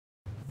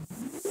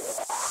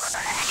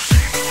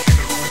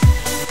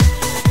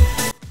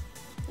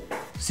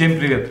Всем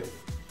привет!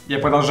 Я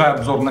продолжаю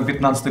обзор на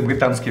 15-й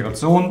британский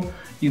рацион,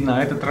 и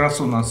на этот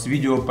раз у нас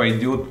видео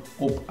пойдет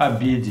об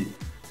обеде,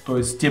 то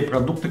есть те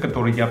продукты,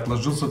 которые я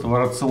отложил с этого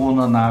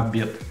рациона на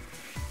обед.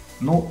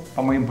 Ну,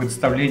 по моим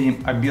представлениям,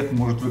 обед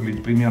может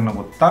выглядеть примерно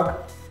вот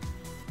так.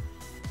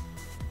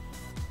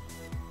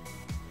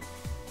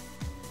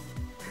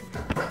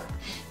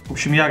 В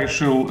общем, я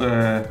решил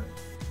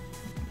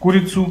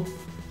курицу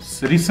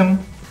с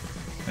рисом,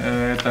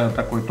 это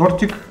такой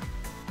тортик.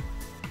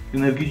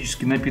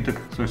 Энергетический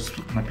напиток, то есть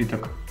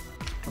напиток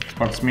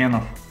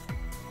спортсменов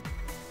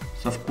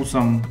со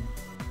вкусом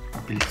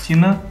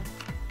апельсина,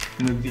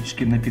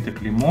 энергетический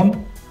напиток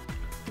лимон,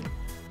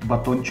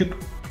 батончик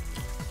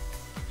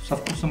со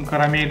вкусом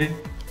карамели,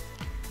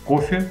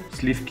 кофе,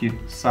 сливки,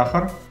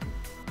 сахар,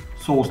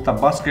 соус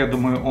табаско. Я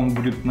думаю, он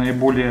будет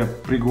наиболее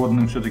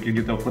пригодным все-таки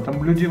где-то в этом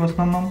блюде в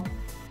основном.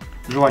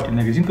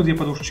 Жевательная резинка, 2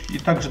 подушечки и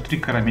также 3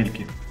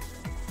 карамельки.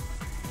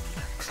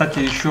 Кстати,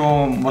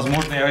 еще,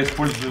 возможно, я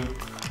использую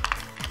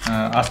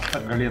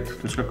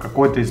галет, то есть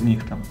какой-то из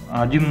них там.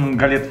 Один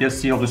галет я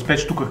съел, то есть 5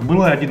 штук их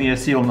было, один я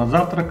съел на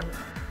завтрак.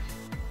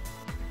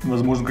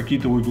 Возможно,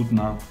 какие-то уйдут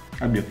на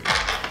обед.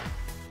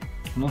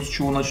 Но с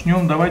чего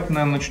начнем? Давайте,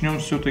 наверное, начнем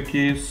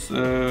все-таки с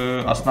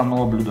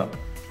основного блюда.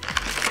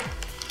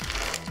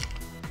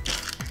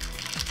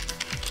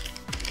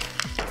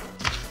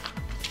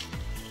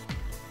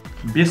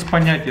 Без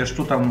понятия,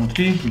 что там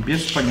внутри,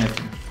 без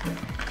понятия.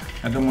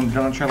 Я думаю,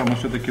 для начала мы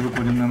все-таки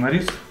выкладем, наверное,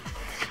 рис.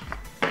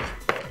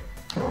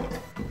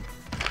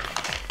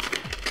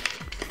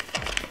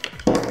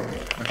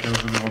 Как я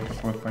уже взял вот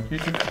такой вот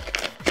пакетик.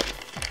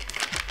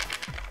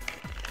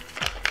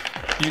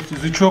 Есть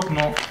язычок,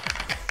 но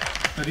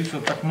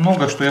риса так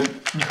много, что я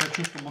не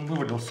хочу, чтобы он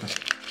вывалился.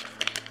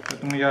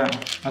 Поэтому я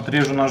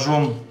отрежу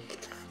ножом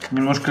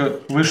немножко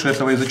выше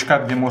этого язычка,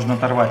 где можно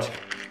оторвать.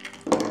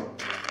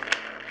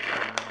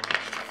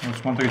 Вот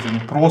смотрите, ну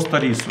просто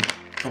рис,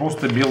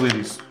 просто белый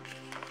рис.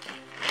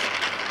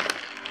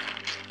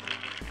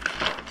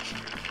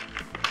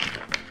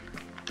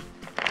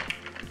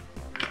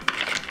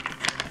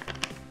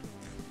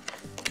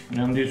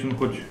 Я надеюсь, он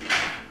хоть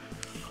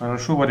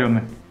хорошо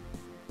вареный.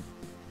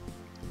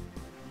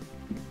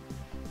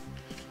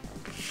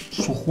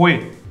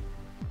 Сухой,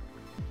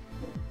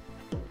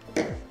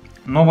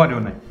 но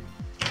вареный.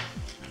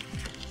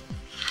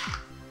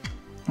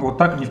 Вот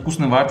так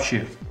невкусный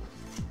вообще.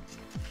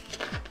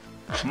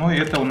 Ну и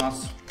это у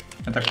нас,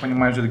 я так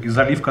понимаю, все-таки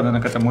заливка,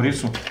 наверное, к этому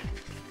рису.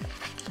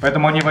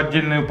 Поэтому они в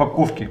отдельной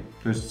упаковке,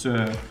 то есть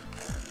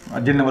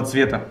отдельного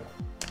цвета.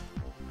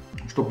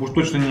 Чтобы уж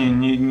точно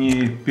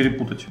не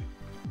перепутать.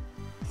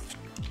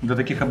 Для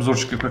таких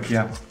обзорщиков, как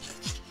я.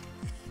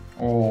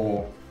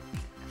 О,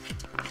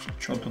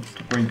 что тут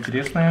такое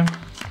интересное.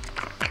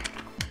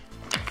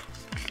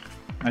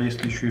 А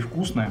если еще и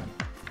вкусное.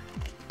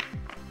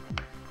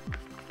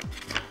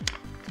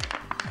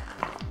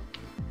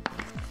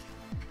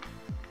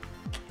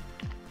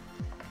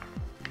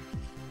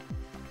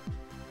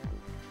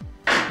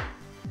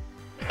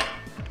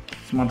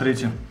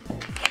 Смотрите.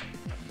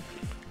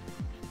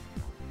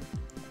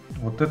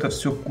 Вот это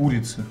все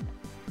курица.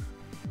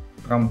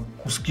 Прям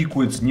куски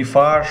курицы, не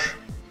фарш,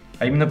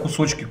 а именно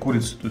кусочки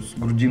курицы, то есть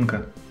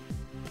грудинка.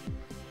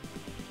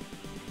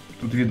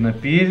 Тут видно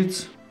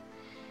перец.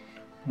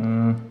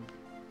 Что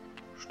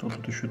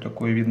тут еще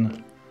такое видно?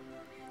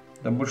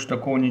 Да больше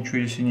такого ничего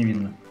если не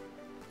видно.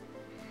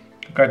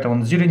 Какая-то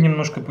вон зелень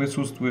немножко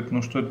присутствует,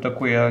 но что это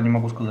такое, я не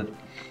могу сказать.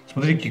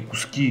 Смотрите, какие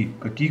куски,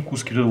 какие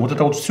куски. Вот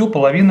это вот все,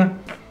 половина,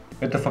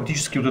 это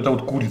фактически вот эта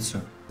вот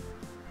курица.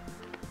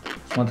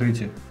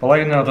 Смотрите,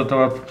 половина вот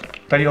этого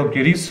тарелки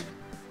рис,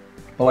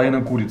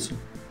 половина курицы.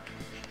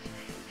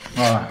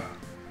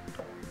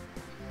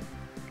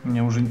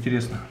 Мне уже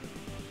интересно.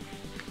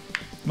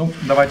 Ну,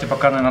 давайте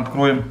пока, наверное,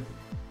 откроем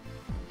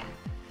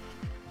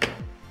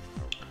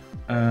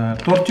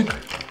тортик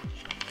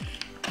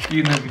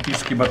и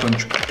энергетический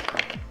батончик.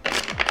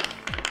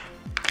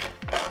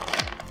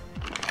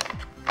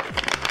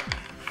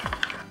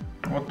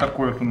 Вот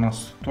такой вот у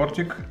нас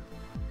тортик.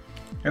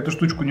 Эту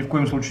штучку ни в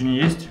коем случае не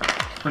есть.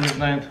 Кто не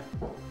знает,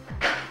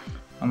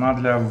 она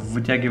для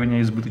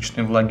вытягивания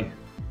избыточной влаги.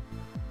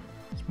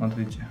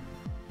 Смотрите.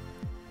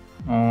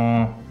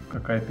 О,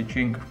 какая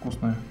печенька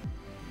вкусная.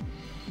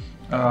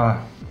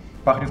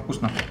 Пахнет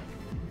вкусно.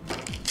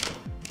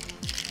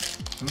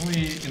 Ну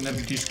и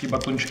энергетический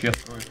батончик я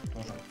строю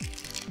тоже.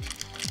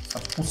 Со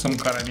вкусом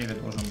карамели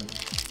должен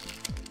быть.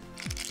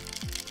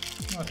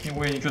 Ну, от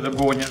него я ничего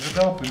другого не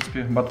ожидал. В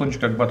принципе,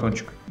 батончик как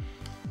батончик.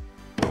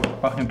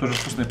 Пахнет тоже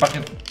вкусно.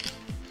 Пахнет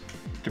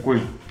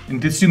такой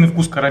интенсивный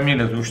вкус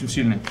карамели, это очень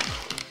сильный.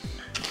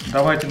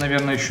 Давайте,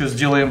 наверное, еще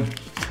сделаем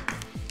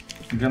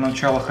для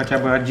начала хотя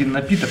бы один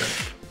напиток,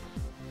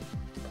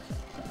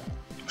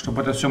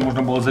 чтобы это все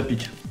можно было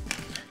запить.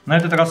 На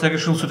этот раз я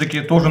решил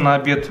все-таки тоже на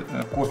обед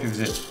кофе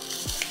взять.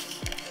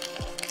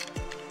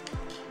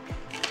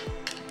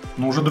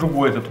 Но уже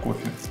другой этот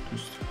кофе. То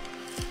есть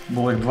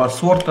было их 2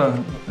 сорта.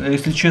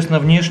 Если честно,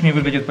 внешне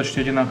выглядит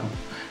почти одинаково.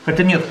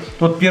 Хотя нет,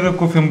 тот первый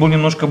кофе был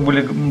немножко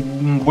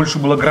больше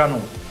было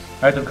гранул.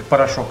 а этот как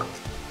порошок.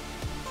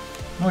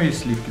 Ну и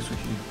сливки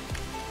сухие.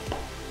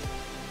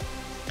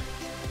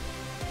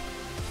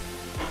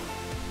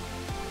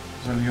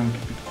 Зальем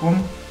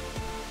кипятком.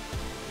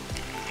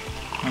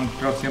 Ну,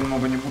 как раз я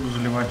много не буду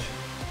заливать.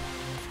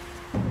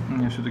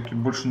 Мне все-таки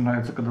больше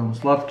нравится, когда он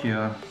сладкий,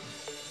 а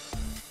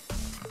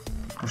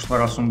в прошлый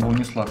раз он был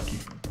не сладкий.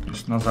 То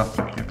есть на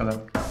завтрак я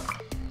когда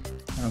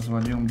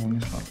разводил, он был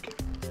не сладкий.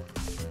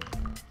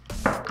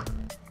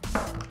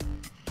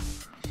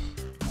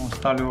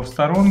 Ставлю его в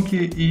сторонке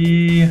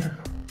и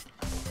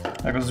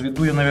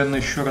разведу я, наверное,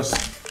 еще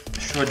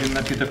один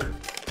напиток,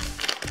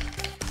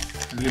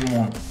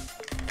 лимон.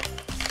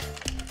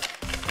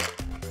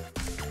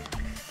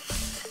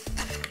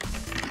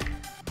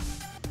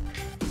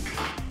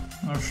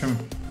 В общем,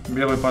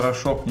 белый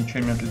порошок,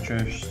 ничем не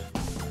отличающийся.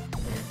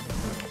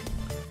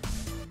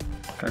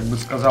 Как бы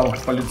сказал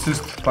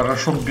полицист,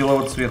 порошок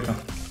белого цвета.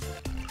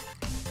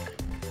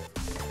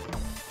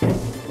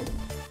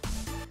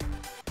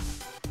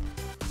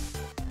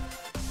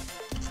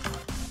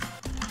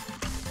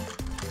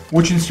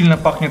 Очень сильно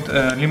пахнет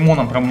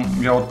лимоном,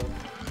 прям я вот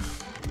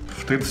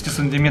в 30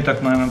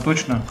 сантиметрах, наверное,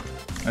 точно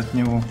от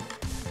него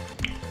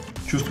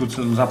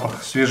чувствуется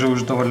запах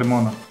свежевыжатого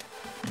лимона.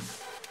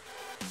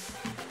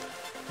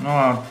 Ну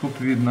а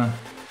тут видно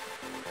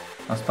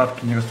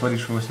остатки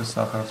нерастворившегося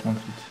сахара,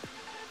 смотрите.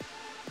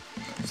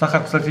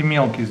 Сахар, кстати,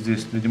 мелкий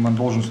здесь, видимо,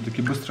 должен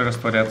все-таки быстро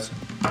растворяться.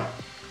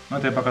 Но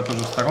это я пока тоже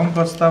в сторонку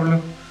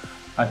отставлю.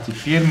 А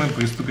теперь мы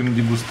приступим к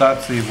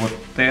дегустации вот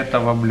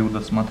этого блюда,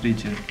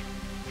 смотрите.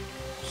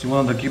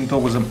 Всего надо каким-то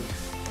образом,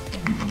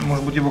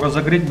 может быть, его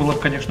разогреть было бы,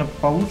 конечно,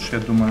 получше, я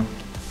думаю,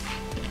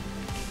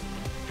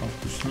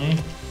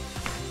 повкусней.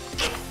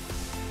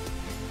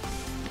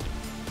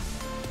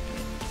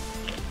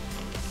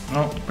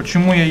 Но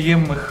почему я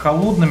ем их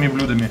холодными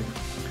блюдами?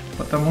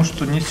 Потому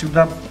что не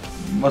всегда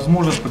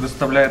возможность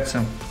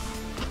предоставляется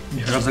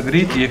их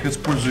разогреть. Я их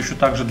использую еще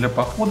также для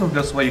походов,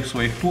 для своих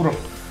туров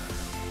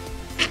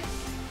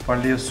по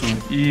лесу.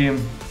 И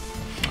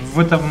в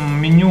этом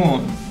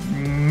меню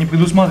не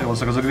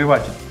предусматривался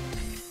разогреватель,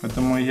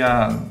 поэтому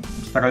я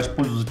стараюсь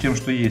пользоваться тем,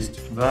 что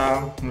есть.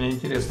 Да, мне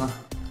интересно.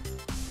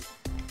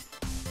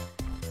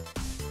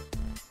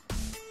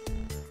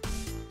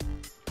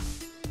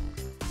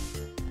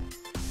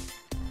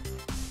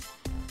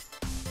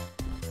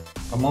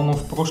 По-моему,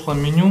 в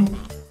прошлом меню,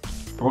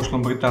 в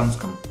прошлом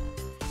британском,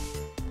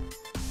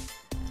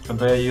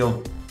 когда я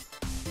ел,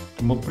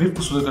 там был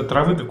привкус вот этой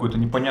травы какой-то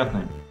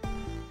непонятной.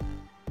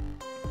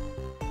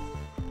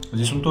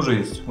 Здесь он тоже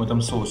есть, в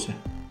этом соусе.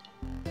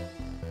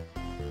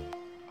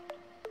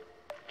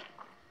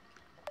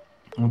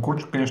 Ну,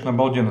 курочка, конечно,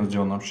 обалденно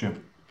сделан вообще.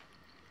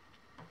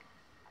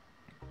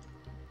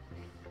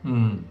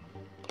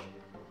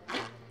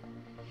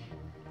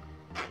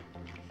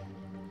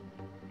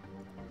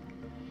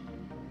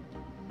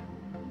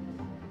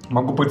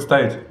 Могу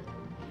представить,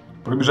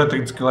 пробежать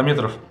 30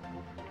 километров,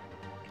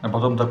 а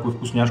потом такую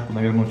вкусняшку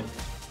навернуть.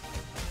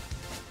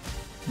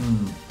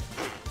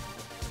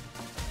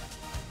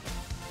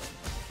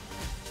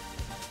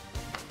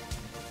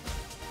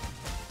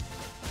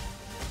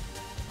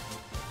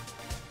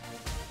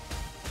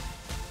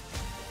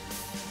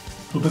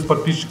 Тут из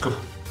подписчиков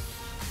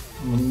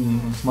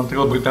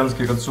смотрел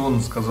британский рацион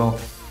и сказал: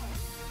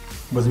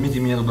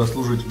 возьмите меня туда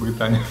служить, в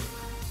Британию.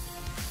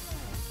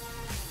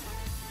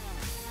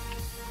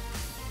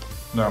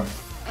 Да.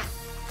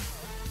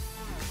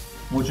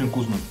 Очень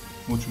вкусно.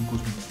 Очень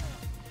вкусно.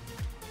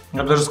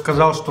 Я бы даже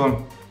сказал,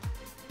 что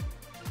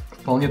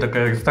вполне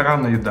такая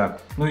ресторанная еда.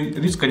 Ну и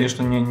рис,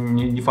 конечно,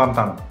 не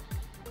фонтан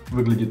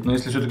выглядит, но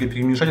если все-таки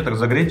перемешать это,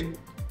 разогреть,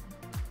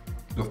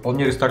 то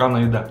вполне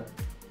ресторанная еда.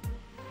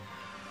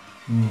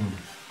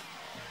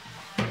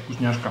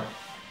 Вкусняшка.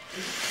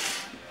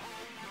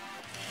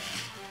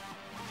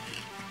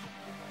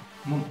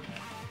 Ну,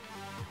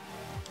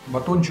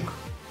 батончик.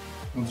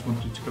 Вот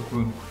смотрите,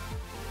 какой он.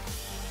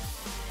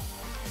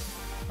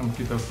 Там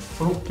какие-то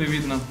фрукты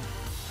видно.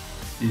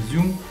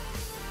 Изюм.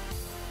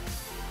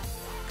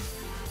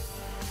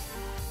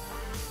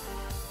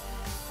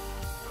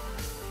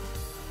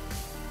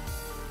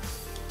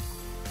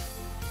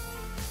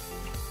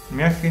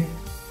 Мягкий.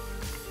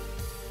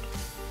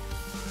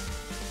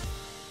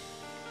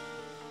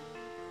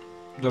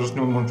 Даже с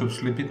него можно что-то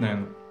слепить,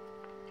 наверное.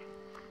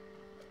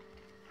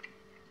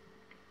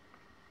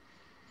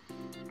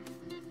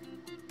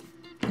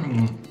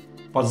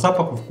 По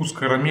запаху вкус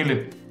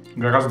карамели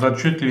гораздо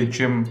отчетливее,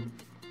 чем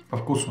по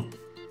вкусу,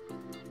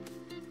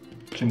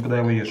 чем когда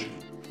его ешь.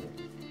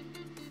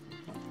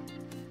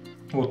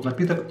 Вот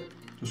напиток, то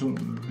есть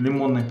он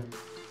лимонный,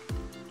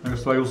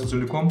 растворился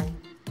целиком.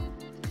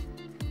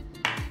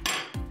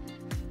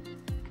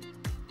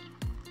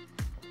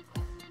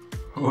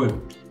 Ой.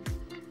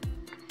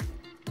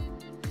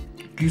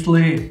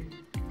 Кислый.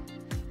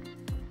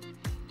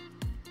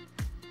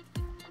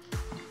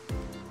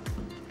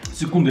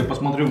 Секунду, я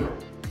посмотрю.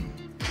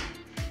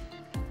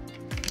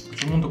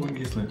 Почему он такой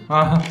кислый?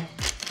 Ага,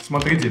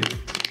 смотрите.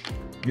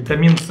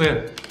 Витамин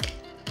С.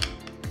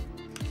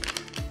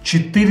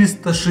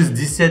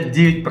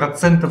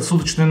 469%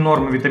 суточной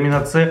нормы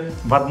витамина С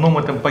в одном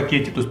этом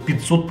пакете. То есть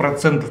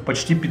 500%,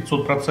 почти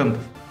 500%.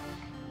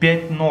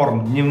 5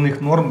 норм,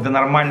 дневных норм для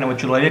нормального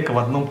человека в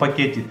одном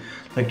пакете.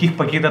 Таких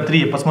пакета 3.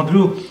 Я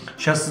посмотрю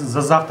сейчас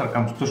за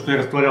завтраком, то, что я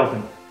растворял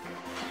там.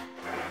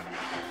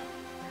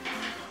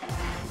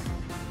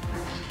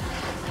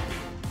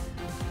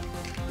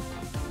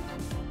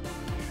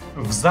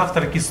 В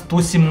завтраке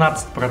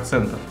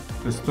 117%. То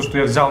есть то, что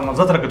я взял на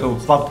завтрак, это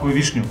вот сладкую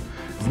вишню.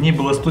 В ней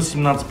было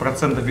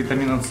 117%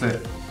 витамина С. То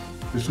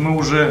есть мы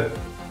уже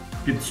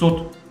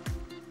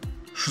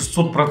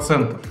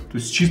 500-600%. То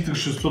есть чистых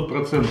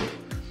 600%.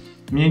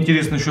 Мне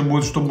интересно еще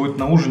будет, что будет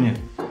на ужине.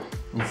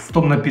 В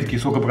том напитке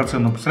сколько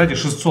процентов.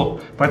 Представляете,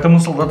 600. Поэтому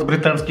солдаты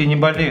британские не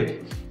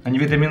болеют. Они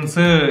витамин С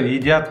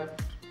едят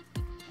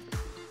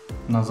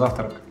на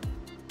завтрак.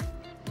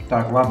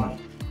 Так, ладно.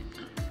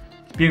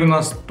 Теперь у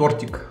нас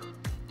тортик.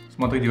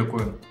 Смотрите,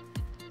 какой он.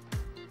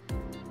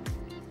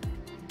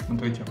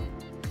 Смотрите.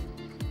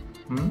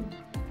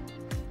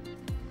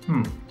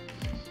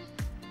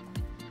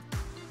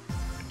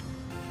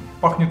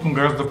 Пахнет он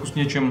гораздо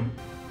вкуснее, чем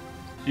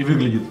и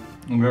выглядит.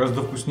 Он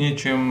гораздо вкуснее,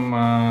 чем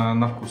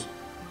на вкус.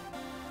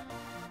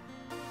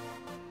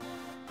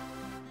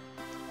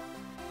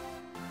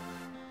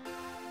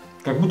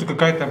 Как будто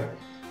какая-то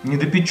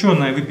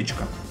недопеченная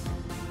выпечка.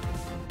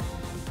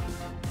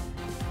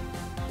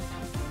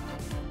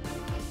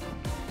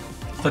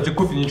 Кстати,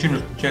 кофе ничем не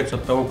отличается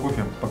от того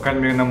кофе, по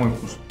крайней мере на мой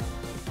вкус.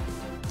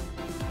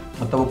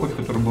 От того кофе,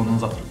 который был на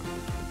завтрак.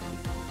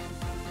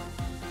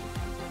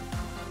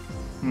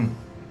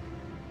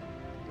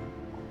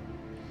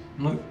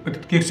 Ну,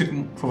 этот кексик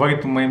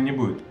фаворитом моим не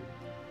будет.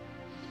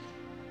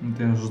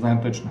 Это я уже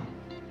знаю точно.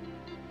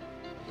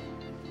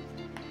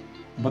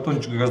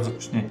 Батончик гораздо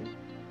вкуснее.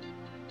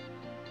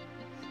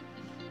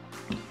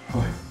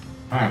 Ой.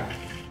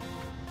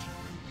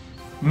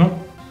 Ну,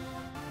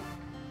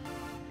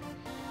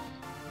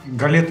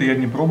 галеты я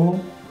не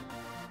пробовал.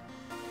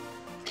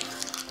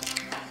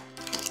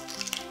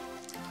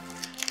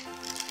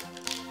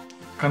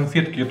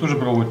 Конфетки я тоже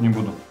пробовать не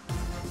буду.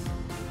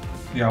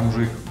 Я вам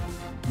уже их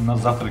на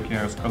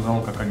завтраке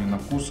рассказал, как они на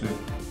вкус и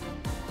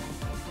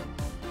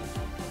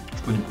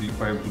что не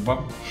прилипает к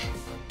зубам.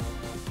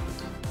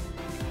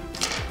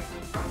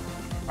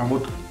 А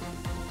вот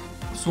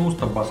соус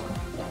табаско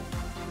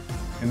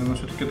я, наверное,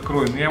 все-таки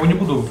открою. Но я его не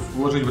буду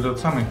вложить в этот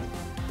самый,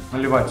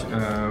 наливать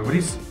в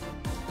рис.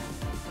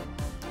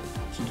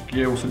 Все-таки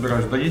я его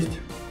собираюсь доесть,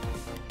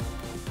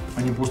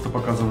 а не просто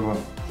показываю вам.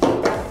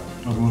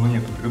 Возможно,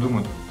 нет, кто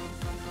придумает.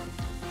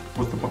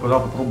 Просто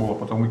показал, попробовал, а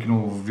потом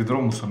выкинул в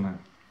ведро мусорное.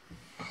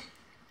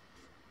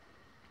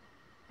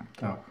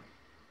 Так.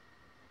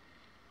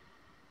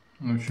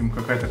 В общем,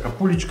 какая-то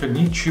капулечка,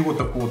 ничего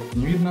такого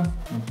не видно.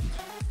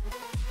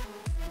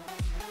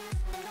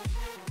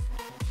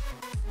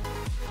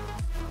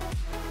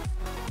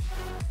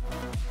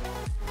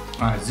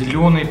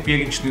 Зеленый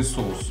перечный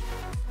соус.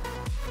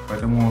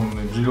 Поэтому он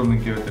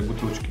зелененький в этой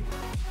бутылочке.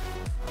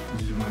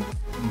 Зеленая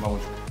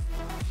балочка.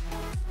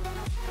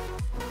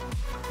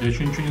 Я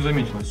еще ничего не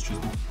заметил, если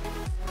честно.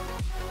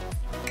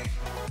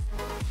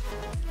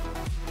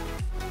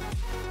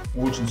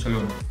 Очень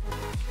соленый.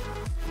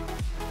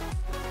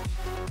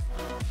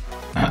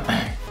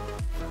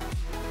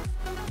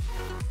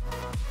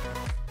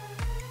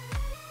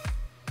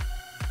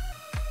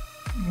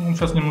 Ну,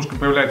 сейчас немножко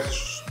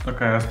появляется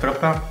такая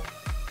острота.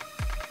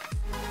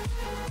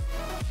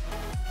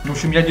 В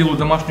общем, я делаю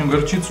домашнюю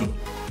горчицу.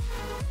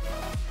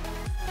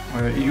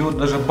 Ее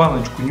даже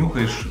баночку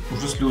нюхаешь,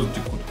 уже слезы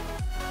текут.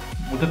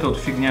 Вот эта вот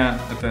фигня,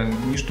 это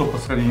ничто по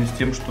сравнению с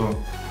тем, что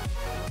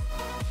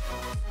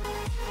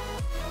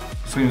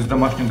по сравнению с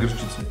домашней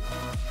горчицей.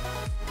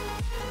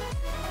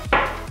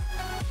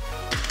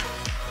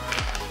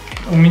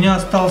 У меня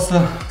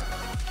остался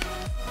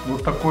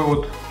вот такой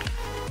вот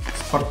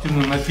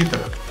спортивный напиток.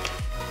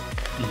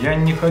 Я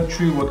не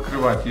хочу его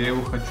открывать, я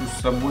его хочу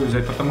с собой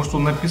взять, потому что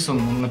он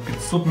написан на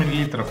 500 мл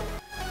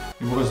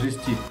его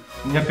развести.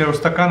 У меня, во-первых,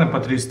 стаканы по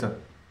 300, то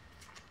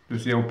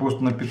есть я его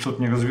просто на 500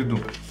 не разведу.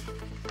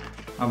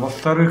 А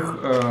во-вторых,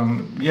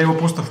 я его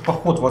просто в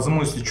поход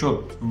возьму, если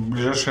что, в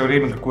ближайшее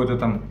время какое-то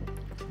там,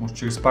 может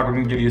через пару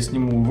недель я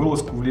сниму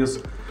вылазку в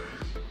лес.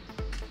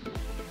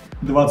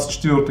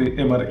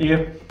 24-й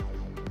МРЭ.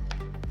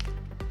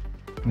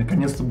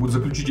 Наконец-то будет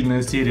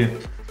заключительная серия.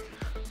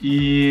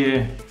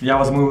 И я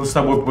возьму его с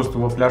собой, просто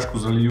во фляжку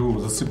залью,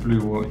 засыплю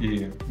его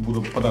и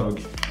буду по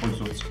дороге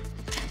пользоваться.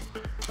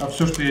 А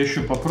все, что я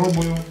еще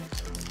попробую,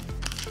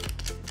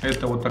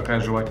 это вот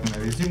такая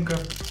жевательная резинка.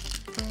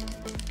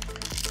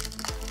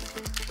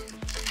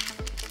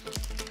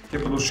 Те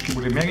подушечки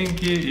были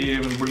мягенькие и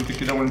были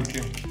такие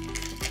довольно-таки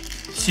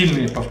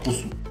сильные по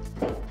вкусу.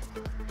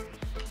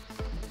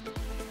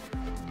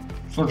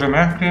 Тоже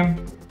мягкие.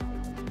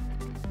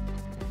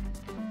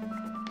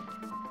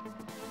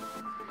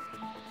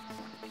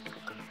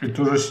 И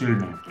тоже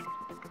сильные.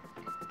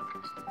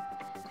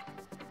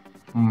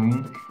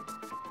 Ну,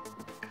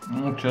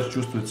 сейчас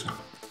чувствуется.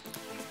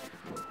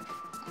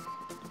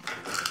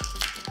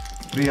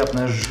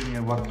 Приятное жжение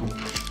во рту.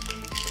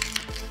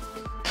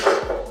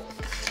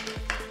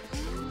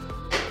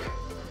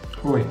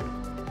 Ой.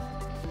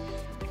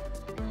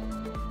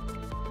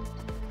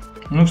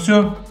 Ну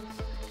все.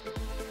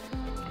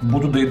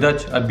 Буду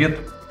доедать обед.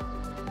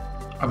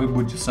 А вы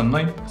будете со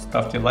мной.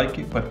 Ставьте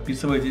лайки,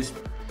 подписывайтесь.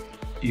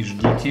 И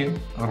ждите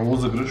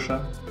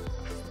розыгрыша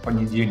в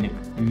понедельник.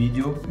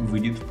 Видео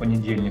выйдет в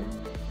понедельник.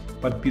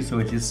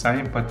 Подписывайтесь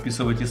сами,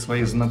 подписывайте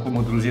своих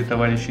знакомых, друзей,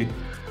 товарищей,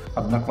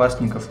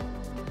 одноклассников,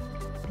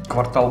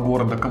 квартал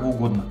города, кого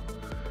угодно.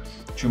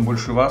 Чем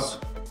больше вас,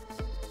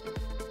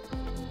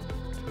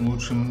 тем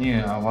лучше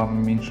мне, а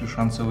вам меньше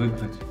шансов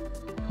выиграть.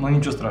 Но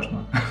ничего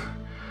страшного.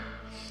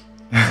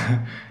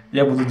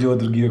 Я буду делать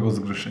другие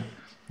розыгрыши.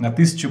 На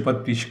 1000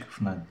 подписчиков,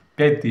 на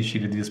 5000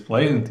 или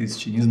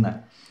 2500, не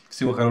знаю.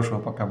 Всего хорошего,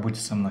 пока,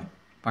 будьте со мной.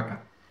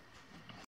 Пока.